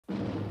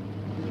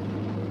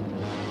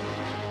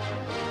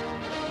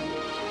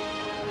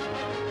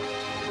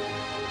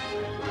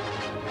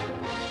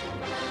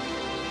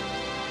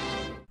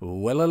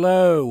Well,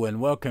 hello, and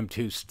welcome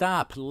to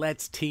Stop,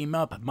 Let's Team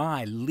Up,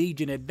 my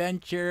Legion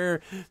Adventure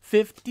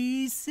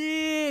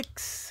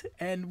 56.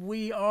 And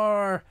we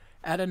are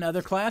at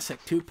another classic,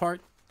 two-part.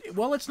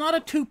 Well, it's not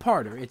a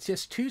two-parter. It's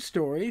just two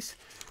stories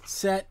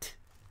set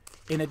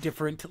in a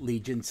different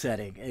Legion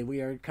setting. And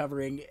we are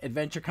covering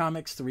Adventure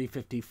Comics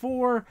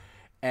 354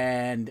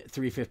 and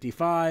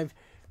 355.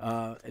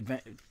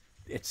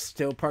 It's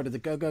still part of the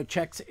Go-Go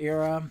Checks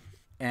era,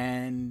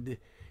 and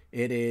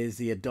it is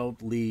the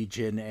Adult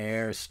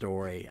Legionnaire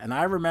story. And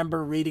I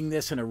remember reading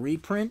this in a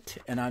reprint,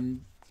 and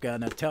I'm going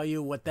to tell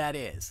you what that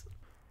is.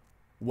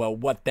 Well,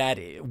 what that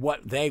is, what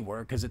they were,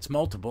 because it's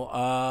multiple.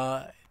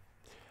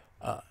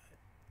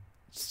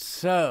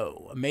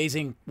 So,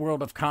 Amazing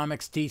World of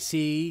Comics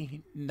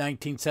DC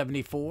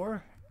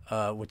 1974,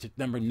 which is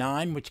number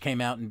 9, which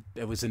came out,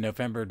 it was a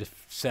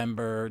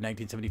November-December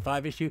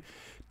 1975 issue.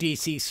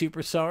 DC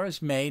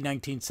Superstars, May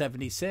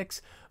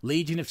 1976.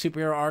 Legion of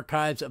Superhero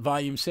Archives,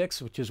 Volume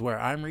 6, which is where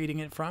I'm reading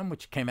it from,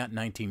 which came out in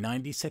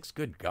 1996.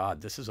 Good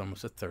God, this is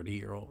almost a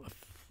 30-year-old.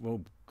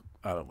 Well,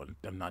 I'm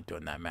not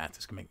doing that math.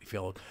 This can make me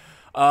feel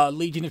old.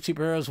 Legion of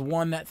Superheroes,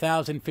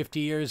 1050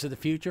 Years of the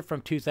Future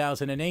from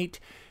 2008.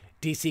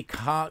 DC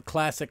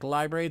Classic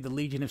Library, The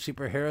Legion of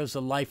Superheroes,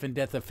 The Life and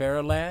Death of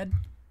Pharaoh Lad.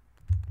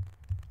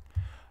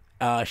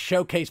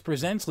 Showcase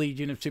presents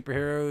Legion of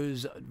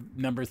Superheroes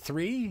number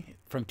 3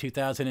 from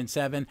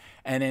 2007,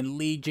 and in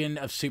Legion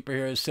of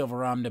Superheroes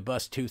Silver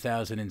Omnibus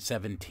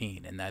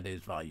 2017, and that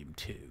is volume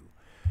 2.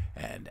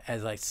 And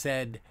as I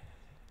said,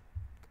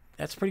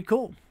 that's pretty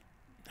cool.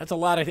 That's a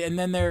lot of, and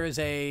then there is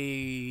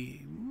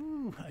a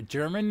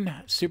German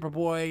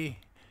Superboy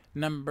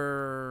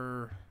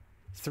number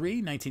 3,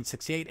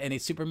 1968, and a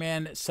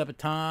Superman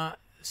Subatomic,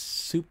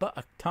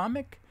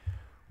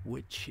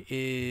 which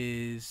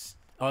is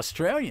an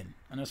Australian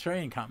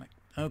comic.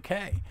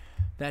 Okay,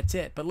 that's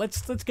it. But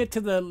let's get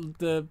to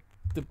the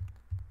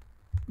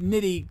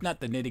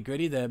nitty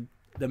gritty, the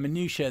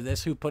minutia of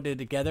this. Who put it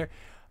together?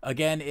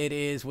 Again,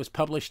 was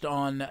published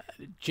on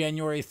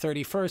January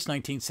 31st,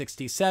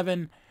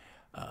 1967.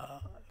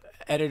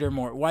 Editor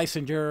Mort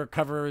Weisinger,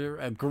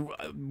 cover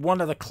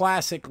one of the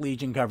classic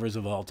Legion covers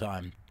of all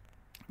time,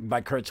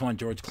 by Curt Swan,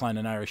 George Klien,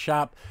 and Ira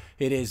Shop.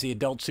 It is the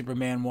adult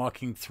Superman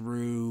walking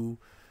through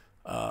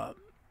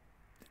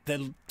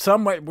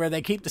somewhere where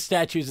they keep the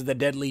statues of the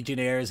dead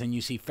Legionnaires, and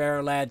you see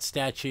Pharaoh Lad's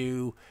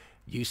statue,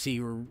 you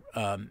see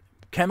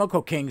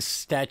Chemical King's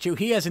statue.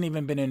 He hasn't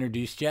even been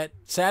introduced yet.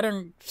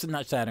 Shadow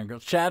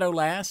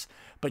Lass,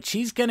 but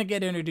she's going to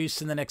get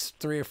introduced in the next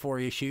 3 or 4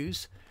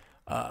 issues.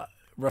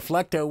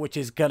 Reflecto, which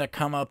is going to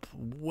come up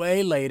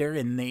way later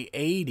in the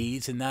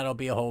 80s, and that'll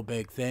be a whole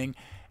big thing.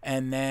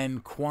 And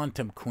then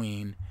Quantum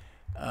Queen,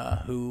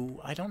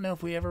 who I don't know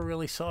if we ever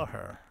really saw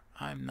her.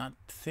 I'm not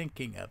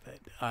thinking of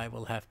it. I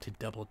will have to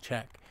double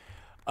check.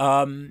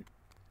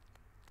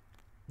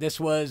 This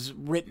was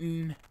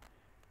written,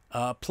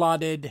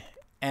 plotted,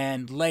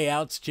 and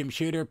layouts. Jim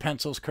Shooter,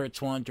 pencils, Curt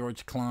Swan,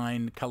 George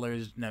Klien,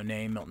 colors, no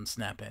name, Milton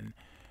Snapin.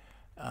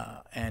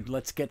 And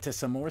let's get to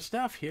some more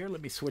stuff here.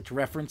 Let me switch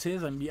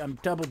references. I'm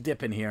double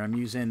dipping here. I'm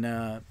using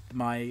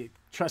my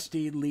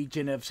trusty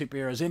Legion of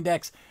Superheroes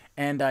Index,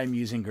 and I'm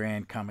using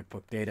Grand Comic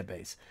Book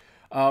Database.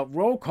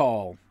 Roll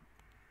call.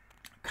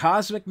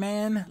 Cosmic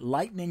Man,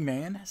 Lightning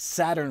Man,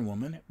 Saturn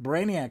Woman,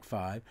 Brainiac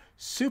 5,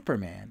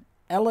 Superman,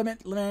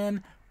 Element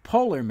Man,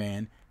 Polar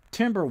Man,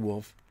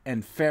 Timberwolf,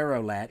 and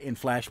Pharaoh Lad in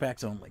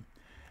flashbacks only.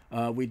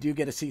 We do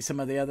get to see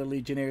some of the other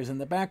Legionnaires in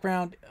the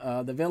background.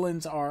 The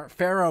villains are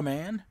Pharaoh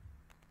Man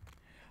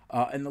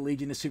and the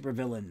Legion of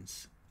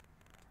Supervillains.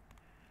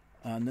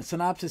 And the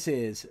synopsis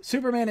is,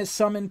 Superman is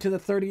summoned to the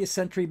 30th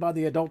century by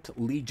the adult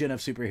Legion of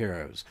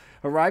Superheroes.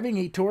 Arriving,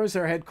 he tours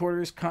their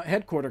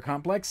headquarter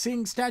complex,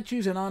 seeing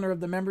statues in honor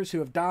of the members who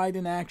have died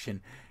in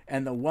action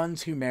and the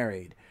ones who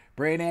married.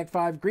 Brainiac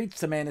 5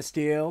 greets the Man of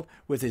Steel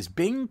with his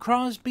Bing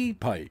Crosby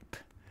pipe.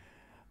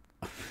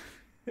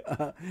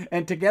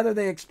 And together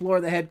they explore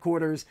the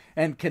headquarters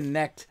and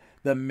connect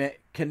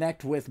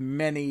with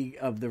many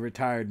of the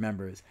retired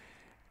members.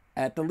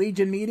 At the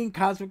Legion meeting,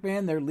 Cosmic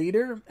Man, their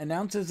leader,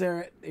 announces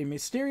that a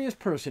mysterious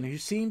person who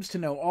seems to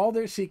know all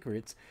their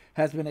secrets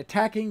has been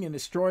attacking and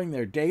destroying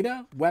their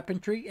data,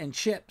 weaponry, and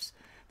ships.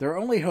 Their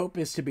only hope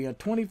is to be a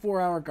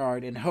 24-hour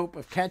guard in hope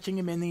of catching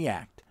him in the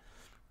act.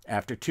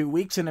 After 2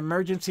 weeks, an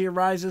emergency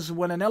arises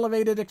when an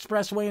elevated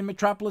expressway in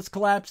Metropolis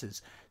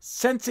collapses.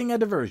 Sensing a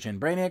diversion,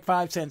 Brainiac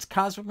 5 sends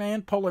Cosmic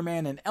Man, Polar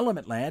Man, and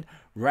Element Lad,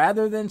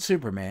 rather than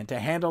Superman, to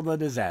handle the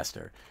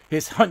disaster.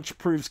 His hunch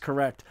proves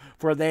correct,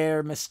 for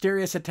their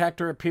mysterious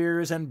attacker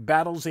appears and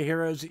battles the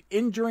heroes,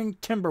 injuring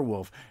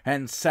Timberwolf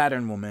and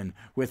Saturn Woman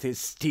with his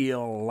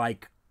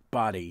steel-like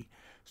body.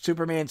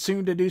 Superman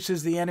soon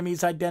deduces the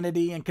enemy's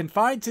identity and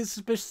confides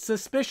his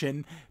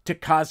suspicion to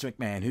Cosmic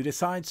Man, who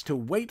decides to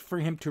wait for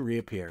him to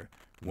reappear.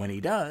 When he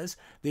does,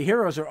 the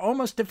heroes are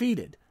almost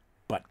defeated,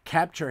 but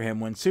capture him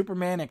when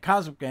Superman and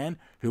Cosmic Man,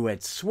 who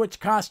had switched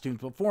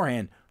costumes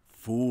beforehand,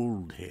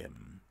 fooled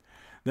him.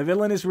 The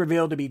villain is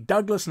revealed to be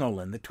Douglas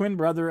Nolan, the twin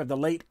brother of the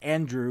late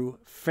Andrew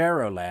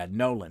Pharaoh Lad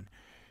Nolan.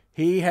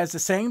 He has the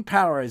same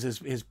power as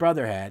his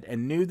brother had,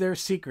 and knew their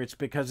secrets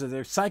because of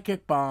their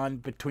psychic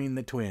bond between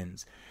the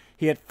twins.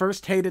 He at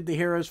first hated the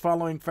heroes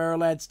following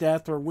Faralad's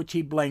death, for which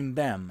he blamed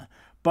them.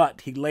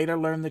 But he later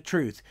learned the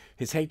truth.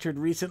 His hatred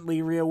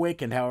recently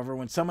reawakened, however,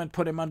 when someone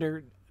put him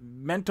under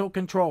mental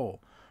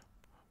control.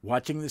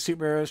 Watching the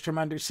superheroes from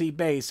undersea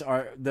base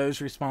are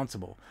those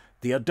responsible.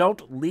 The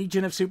adult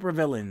legion of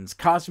supervillains,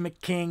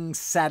 Cosmic King,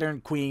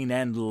 Saturn Queen,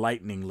 and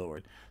Lightning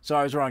Lord. So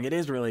I was wrong. It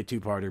is really a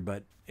two-parter,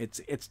 but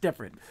it's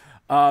different.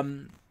 I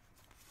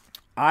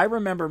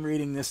remember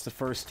reading this the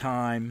first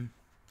time.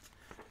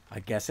 I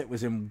guess it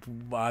was in,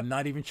 I'm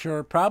not even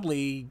sure,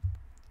 probably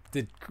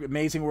The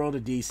Amazing World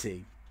of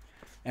DC.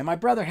 And my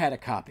brother had a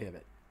copy of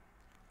it.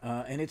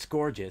 And it's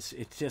gorgeous.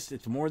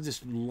 It's more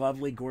this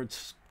lovely,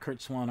 gorgeous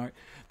Curt Swan art.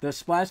 The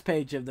splash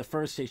page of the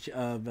first issue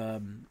of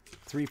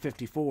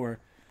 354,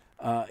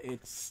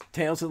 it's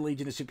Tales of the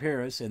Legion of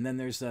Superheroes, and then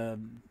there's the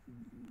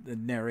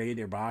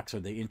narrator box or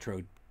the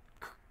intro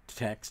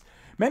text.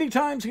 Many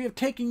times we have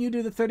taken you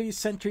to the 30th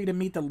century to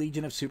meet the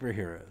Legion of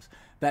Superheroes,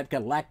 that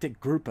galactic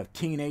group of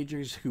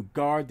teenagers who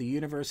guard the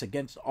universe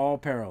against all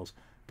perils.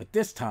 But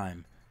this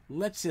time,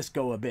 let's just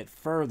go a bit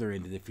further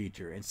into the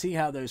future and see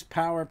how those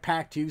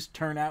power-packed youths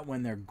turn out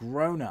when they're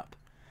grown up.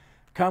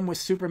 Come with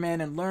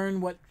Superman and learn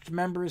which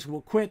members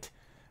will quit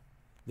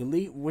the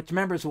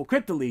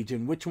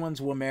Legion, which ones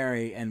will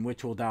marry, and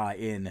which will die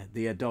in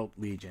the adult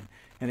Legion.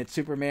 And it's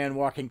Superman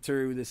walking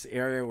through this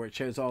area where it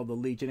shows all the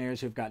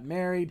Legionnaires who've got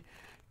married.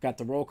 Got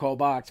the roll call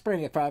box.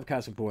 Brainiac 5,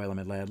 Cosmic Boy,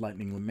 Element Lad,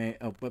 Lightning Man.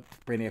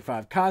 Brainiac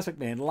 5, Cosmic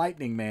Man,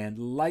 Lightning Man,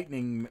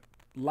 Lightning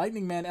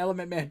Man,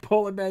 Element Man,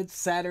 Polar Man,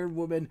 Saturn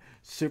Woman,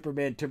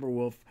 Superman,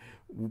 Timberwolf,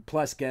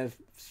 plus guest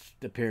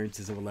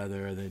appearances of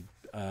Leather of the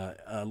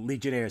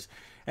Legionnaires.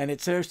 And it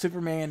shows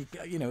Superman,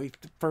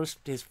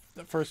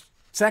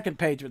 second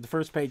page with the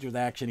first page with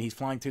action. He's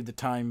flying through the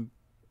time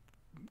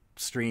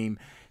stream.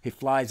 He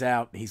flies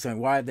out. He's saying,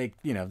 why they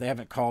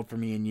haven't called for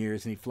me in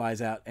years. And he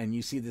flies out, and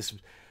you see this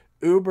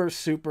uber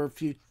super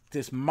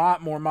this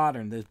more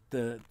modern.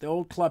 The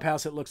old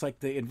clubhouse, it looks like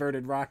the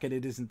inverted rocket.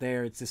 It isn't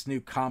there. It's this new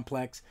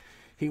complex.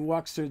 He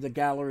walks through the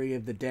gallery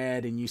of the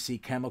dead, and you see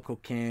Chemical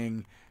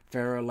King,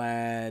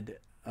 Faralad,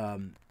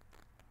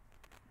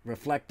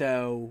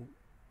 Reflecto,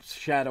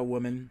 Shadow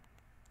Woman,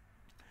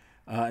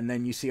 and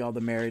then you see all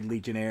the married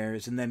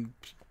Legionnaires, and then,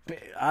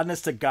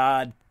 honest to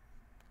God,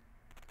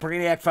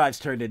 Brainiac 5's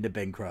turned into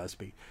Bing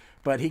Crosby.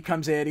 But he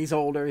comes in, he's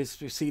older,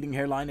 his receding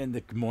hairline, and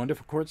the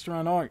wonderful Curt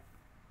Swan art.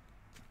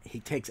 He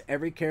takes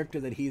every character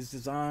that he's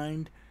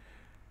designed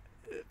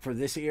for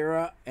this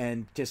era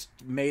and just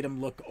made him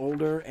look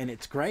older, and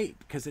it's great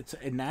because it's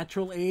a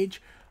natural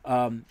age.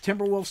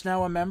 Timberwolf's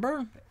now a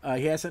member.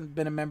 He hasn't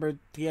been a member.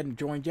 He hadn't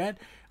joined yet,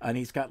 and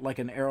he's got like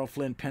an Errol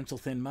Flynn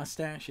pencil-thin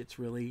mustache. It's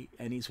really,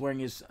 and he's wearing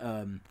his,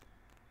 I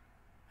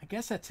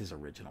guess that's his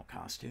original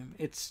costume.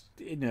 It's,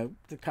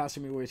 the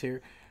costume he wears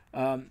here.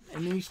 And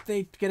then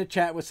they get a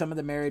chat with some of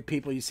the married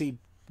people. You see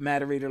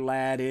Matter Reader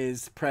Lad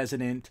is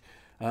president.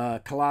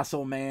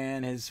 Colossal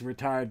Man has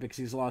retired because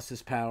he's lost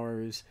his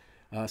powers.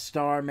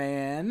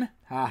 Starman,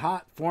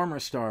 former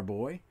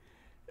Starboy,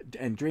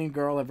 and Dream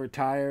Girl have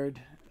retired.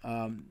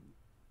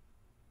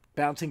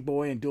 Bouncing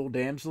Boy and Dual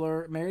Damsel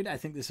are married. I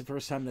think this is the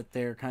first time that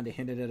they're kind of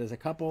hinted at as a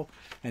couple.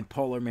 And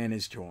Polar Man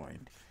is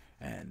joined.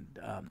 And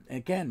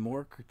again,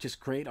 more just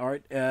great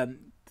art. The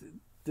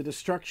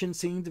destruction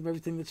scenes of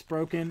everything that's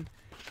broken.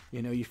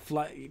 They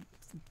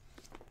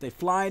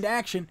fly into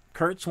action.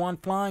 Curt Swan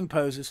flying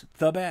poses,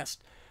 the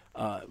best.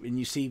 And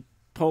you see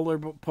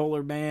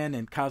Polar Man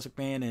and Cosmic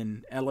Man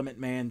and Element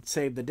Man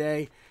save the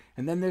day.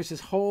 And then there's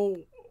this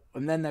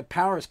and then the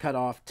power is cut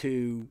off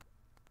to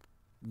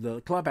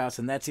the clubhouse,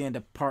 and that's the end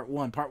of part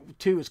 1. Part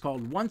 2 is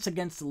called One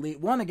Against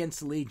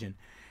the Legion.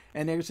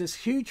 And there's this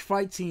huge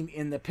fight scene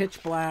in the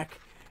pitch black,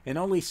 and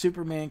only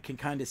Superman can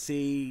kind of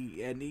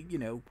see, and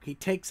he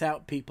takes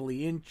out people.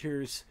 He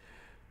injures,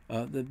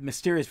 the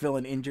mysterious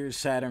villain injures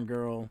Saturn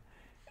Girl.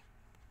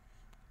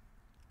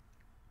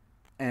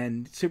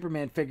 And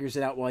Superman figures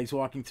it out while he's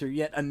walking through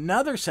yet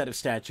another set of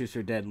statues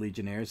for dead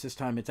Legionnaires. This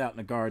time it's out in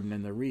a garden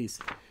in the Reese.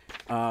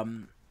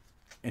 And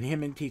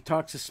he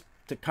talks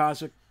to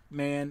Cosmic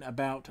Man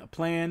about a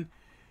plan.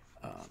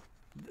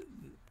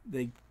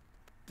 The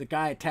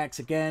guy attacks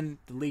again.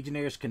 The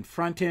Legionnaires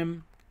confront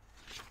him.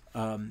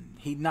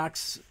 He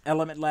knocks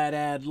Element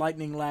Lad,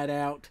 Lightning Lad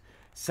out.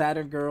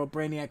 Saturn Girl,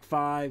 Brainiac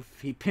 5.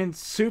 He pins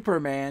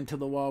Superman to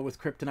the wall with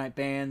kryptonite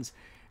bands.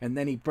 And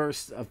then he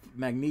bursts a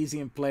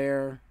magnesium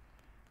flare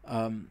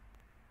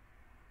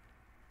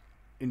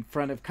in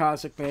front of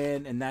Cosmic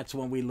Man, and that's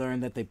when we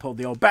learn that they pulled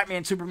the old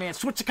Batman Superman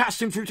switch the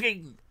costumes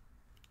routine,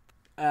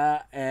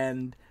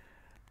 and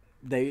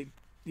they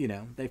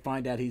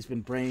find out he's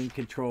been brain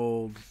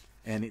controlled,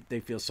 and they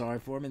feel sorry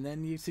for him. And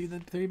then you see the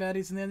three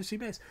baddies in the undersea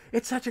base.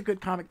 It's such a good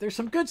comic. There's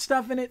some good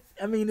stuff in it.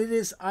 I mean, it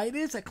is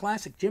a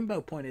classic.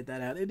 Jimbo pointed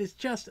that out. It is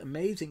just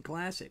amazing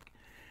classic.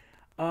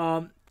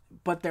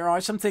 But there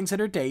are some things that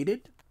are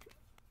dated.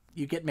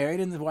 You get married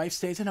and the wife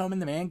stays at home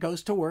and the man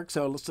goes to work.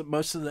 So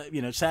most of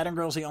the, Saturn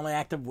Girl's the only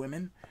active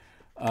woman.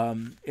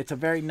 It's a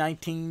very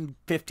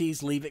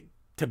 1950s Leave It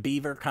to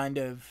Beaver kind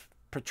of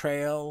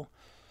portrayal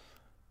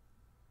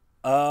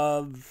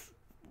of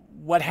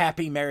what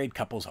happy married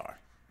couples are,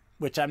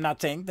 which I'm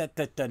not saying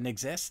that doesn't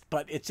exist,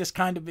 but it's just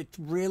it's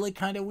really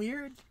kind of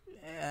weird.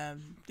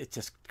 It's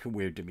just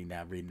weird to me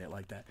now reading it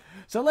like that.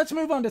 So let's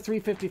move on to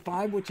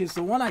 355, which is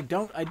the one I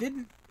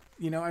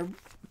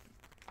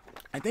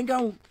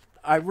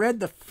read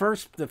the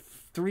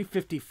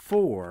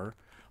 354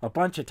 a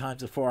bunch of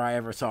times before I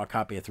ever saw a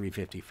copy of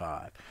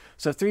 355.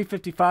 So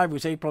 355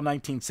 was April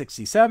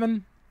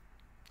 1967.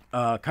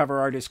 Cover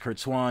artist Curt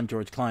Swan,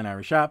 George Klien,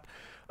 Irish Shop.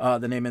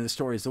 The name of the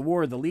story is The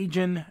War of the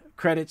Legion.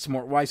 Credits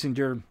Mort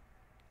Weisinger,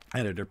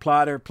 editor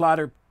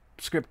Plotter,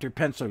 scripter,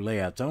 penciler,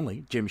 layouts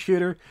only. Jim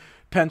Shooter,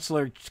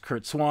 penciler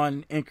Curt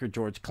Swan, inker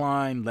George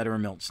Klien, letterer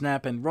Milt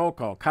Snapin. Roll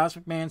call: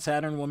 Cosmic Man,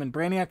 Saturn Woman,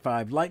 Brainiac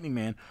 5, Lightning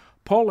Man,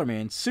 Polar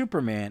Man,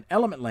 Superman,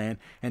 Element Man,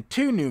 and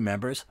 2 new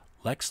members,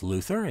 Lex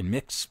Luthor and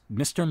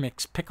Mr.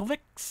 Mix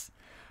Picklevix.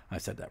 I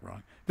said that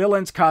wrong.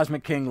 Villains: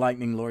 Cosmic King,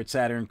 Lightning Lord,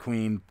 Saturn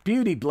Queen,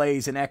 Beauty,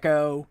 Blaze, and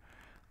Echo.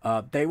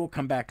 They will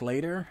come back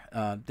later.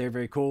 They're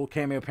very cool.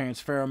 Cameo appearance: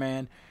 Pharaoh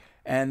Man.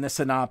 And the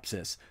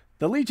synopsis: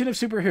 the Legion of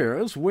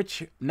Superheroes,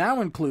 which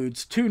now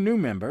includes 2 new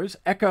members,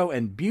 Echo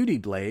and Beauty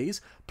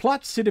Blaze,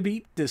 plots to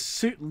defeat the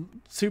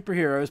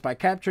superheroes by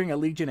capturing a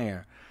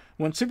Legionnaire.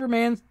 When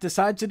Superman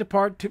decides to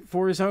depart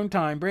for his own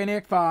time,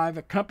 Brainiac 5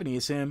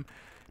 accompanies him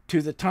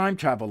to the time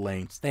travel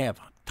lanes. They have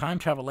time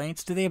travel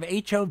lanes? Do they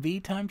have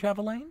HOV time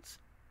travel lanes?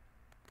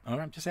 Oh,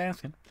 I'm just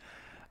asking.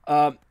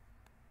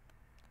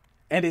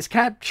 And is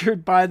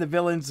captured by the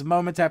villains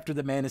moments after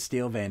the Man of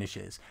Steel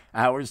vanishes.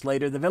 Hours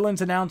later, the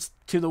villains announce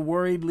to the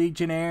worried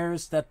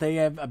Legionnaires that they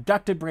have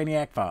abducted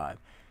Brainiac 5.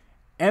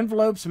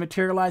 Envelopes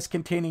materialize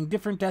containing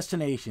different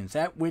destinations,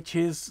 at which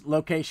his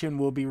location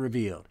will be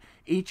revealed.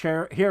 Each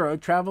hero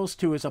travels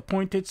to his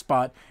appointed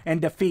spot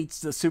and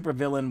defeats the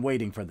supervillain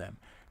waiting for them.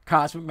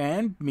 Cosmic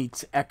Man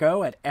meets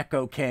Echo at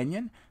Echo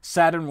Canyon.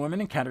 Saturn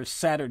Woman encounters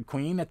Saturn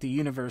Queen at the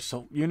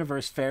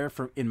Universe Fair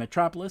in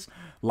Metropolis.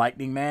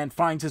 Lightning Man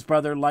finds his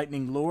brother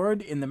Lightning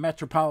Lord in the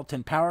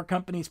Metropolitan Power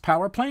Company's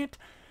power plant.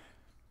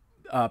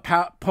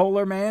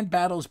 Polar Man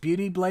battles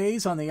Beauty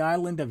Blaze on the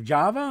island of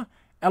Java.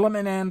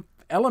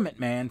 Element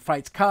Man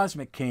fights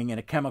Cosmic King in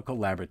a chemical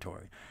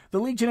laboratory. The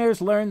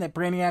Legionnaires learn that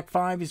Brainiac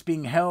 5 is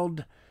being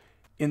held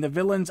in the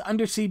villain's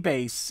undersea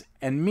base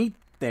and meet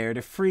there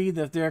to free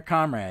their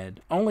comrade,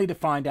 only to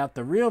find out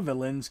the real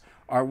villains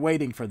are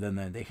waiting for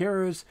them. The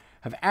heroes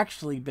have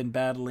actually been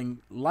battling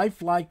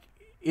lifelike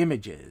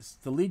images.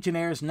 The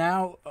Legionnaires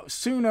are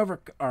soon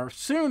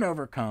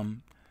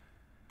overcome,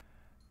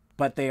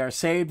 but they are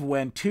saved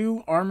when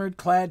 2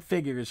 armored-clad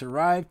figures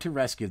arrive to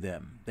rescue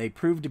them. They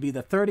prove to be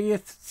the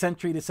 30th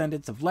century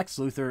descendants of Lex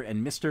Luthor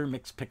and Mr.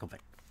 Mix Picklevix.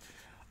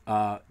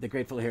 The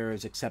Grateful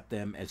Heroes accept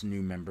them as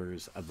new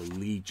members of the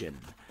Legion.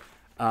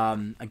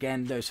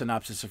 Again, the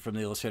synopsis are from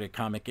the Illustrated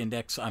Comic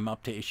Index. I'm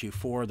up to issue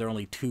 4. There are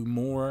only 2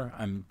 more.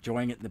 I'm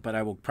enjoying it, but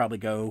I will probably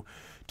go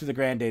to the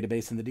Grand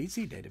database and the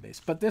DC database.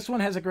 But this one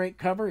has a great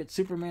cover. It's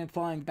Superman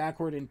flying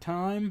backward in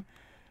time,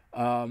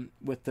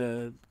 with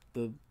the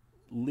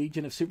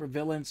Legion of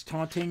supervillains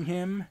taunting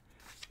him.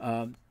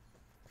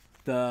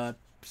 The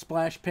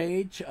splash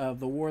page of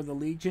the War of the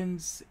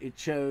Legions, it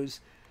shows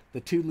the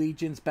 2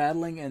 legions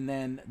battling, and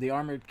then the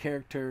armored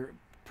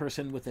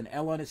person with an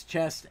L on his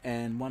chest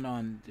and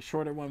the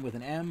shorter one with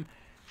an M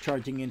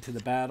charging into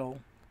the battle.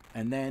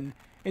 And then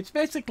it's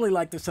basically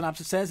like the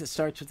synopsis says. It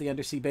starts with the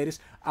undersea betas.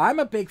 I'm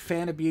a big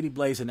fan of Beauty,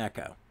 Blaze, and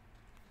Echo.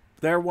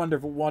 They're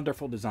wonderful,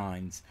 wonderful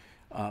designs.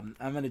 I'm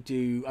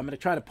gonna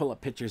try to pull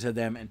up pictures of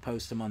them and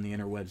post them on the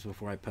interwebs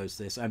before I post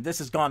this. This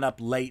has gone up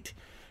late.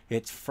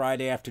 It's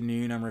Friday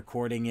afternoon. I'm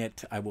recording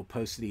it. I will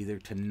post it either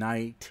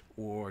tonight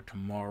or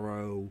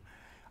tomorrow.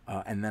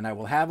 And then I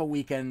will have a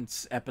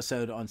weekend's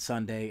episode on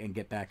Sunday and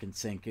get back in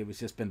sync. It was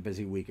just been a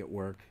busy week at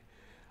work.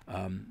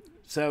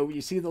 So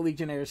you see the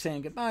Legionnaires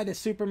saying goodbye to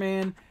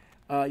Superman.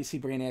 You see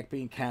Brainiac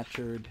being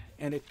captured.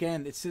 And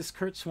again, it's this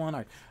Curt Swan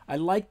art. I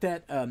like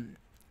that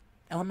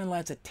Element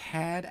Lad's a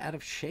tad out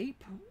of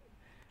shape.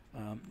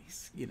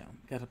 He's,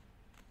 got a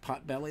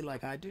pot belly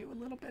like I do a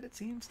little bit, it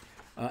seems.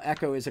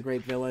 Echo is a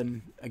great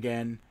villain.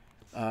 Again,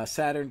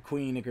 Saturn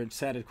Queen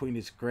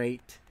is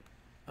great.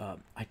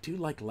 I do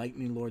like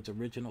Lightning Lord's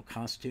original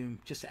costume,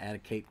 just to add a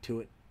cape to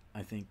it,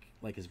 I think,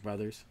 like his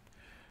brother's.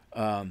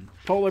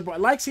 Polar Boy. I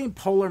like seeing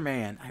Polar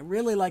Man. I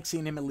really like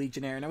seeing him a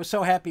Legionnaire, and I was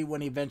so happy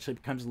when he eventually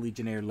becomes a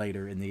Legionnaire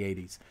later in the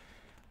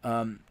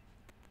 80s.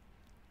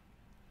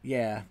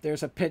 Yeah,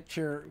 there's a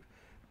picture.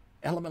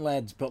 Element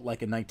Lad's built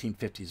like a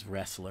 1950s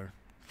wrestler.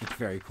 It's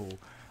very cool.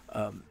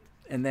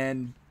 And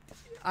then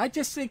I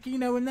just think,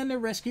 and then they're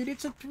rescued.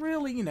 It's a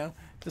really,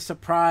 the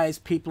surprise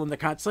people in the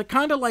comics. Like,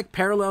 kind of like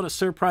parallel to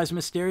Surprise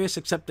Mysterious,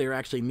 except they're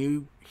actually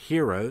new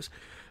heroes.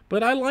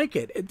 But I like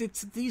it.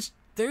 These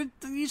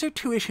are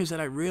 2 issues that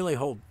I really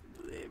hold.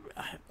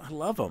 I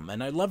love them,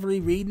 and I love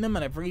rereading them,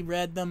 and I've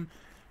reread them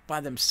by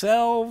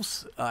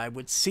themselves. I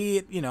would see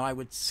it, I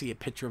would see a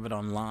picture of it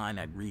online.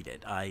 I'd read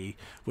it. I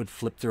would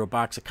flip through a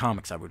box of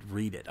comics. I would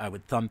read it. I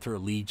would thumb through a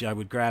Legion. I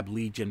would grab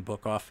Legion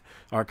book off,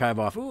 archive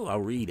off. Ooh,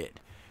 I'll read it.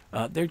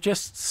 They're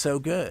just so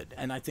good.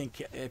 And I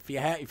think if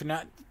you're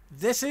not,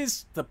 this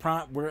is the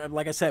prompt.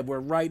 Like I said, we're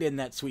right in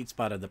that sweet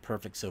spot of the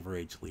perfect Silver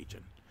Age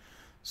Legion.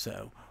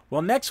 So,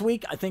 well, next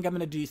week I think I'm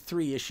going to do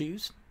 3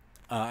 issues.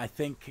 I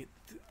think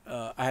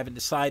I haven't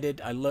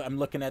decided. I'm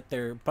looking at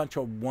their bunch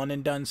of one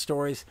and done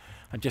stories.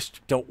 I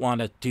just don't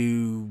want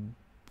to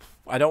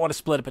I don't want to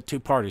split up a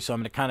 2-parter, so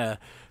I'm going to kind of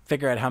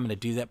figure out how I'm going to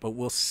do that. But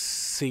we'll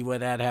see what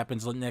that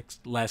happens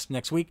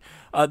next week.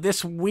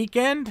 This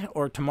weekend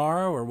or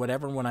tomorrow or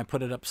whatever, when I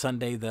put it up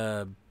Sunday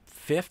the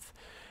 5th,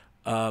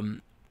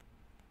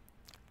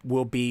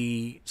 will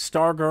be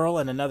Stargirl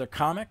and another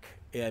comic.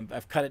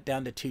 I've cut it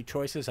down to 2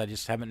 choices. I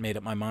just haven't made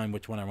up my mind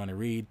which one I want to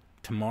read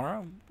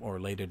tomorrow or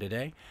later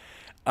today.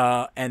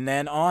 And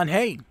then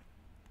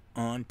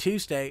on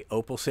Tuesday,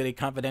 Opal City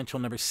Confidential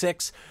number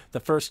 6, the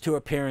first 2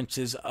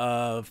 appearances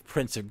of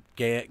Prince of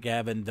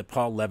Gavin, the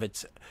Paul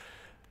Levitz,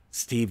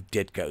 Steve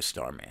Ditko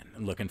Starman.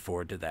 I'm looking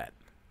forward to that.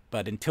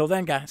 But until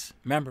then, guys,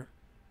 remember,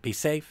 be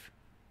safe,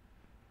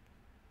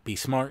 be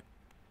smart,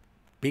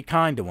 be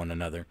kind to one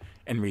another,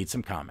 and read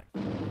some comics.